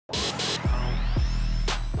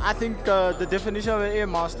I think the definition of an Air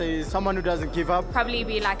Master is someone who doesn't give up. Probably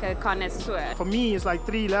be like a connoisseur. For me, it's like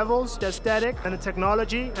 3 levels: the aesthetic, and the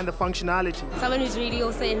technology, and the functionality. Someone who's really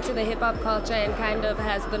also into the hip-hop culture and kind of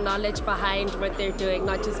has the knowledge behind what they're doing,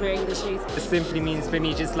 not just wearing the shoes. It simply means for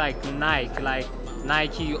me just like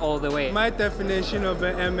Nike all the way. My definition of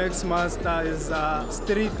an MX Master is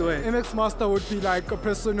streetwear. MX Master would be like a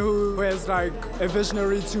person who has like a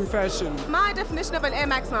visionary to fashion. My definition of an Air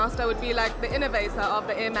Max Master would be like the innovator of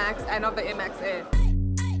the Air Max and of the Air Max Air.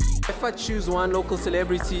 If I choose one local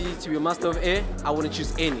celebrity to be a master of air, I wouldn't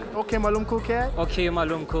choose any. Okay, Malum Cool Cat. Okay,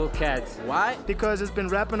 Malum Cool Cat. Why? Because it's been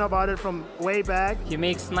rapping about it from way back. He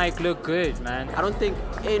makes Nike look good, man. I don't think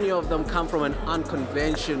any of them come from an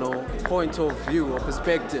unconventional point of view or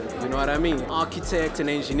perspective. You know what I mean? Architect and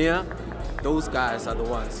engineer. Those guys are the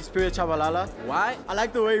ones. Spirit Chabalala. Why? I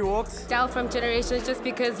like the way he walks. Style from Generations, just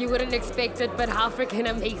because you wouldn't expect it, but how freaking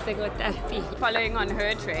amazing would that be? Following on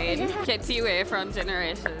her trend, Kitty Wear from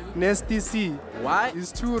Generation. Nasty C. Why?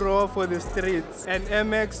 It's too raw for the streets, and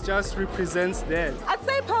MX just represents that. I'd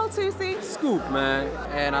say Pearl 2C. Scoop, man.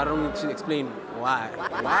 And I don't need to explain why.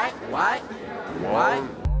 Why?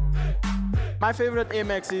 My favorite Air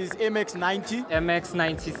Max is Air Max 90. MX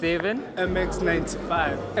 97. MX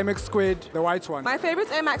 95. MX Squared, the white one. My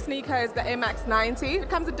favorite Air Max sneaker is the Air Max 90. It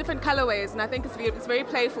comes in different colorways, and I think it's very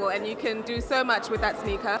playful, and you can do so much with that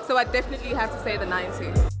sneaker. So I definitely have to say the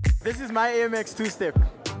 90. This is my Air Max 2-step.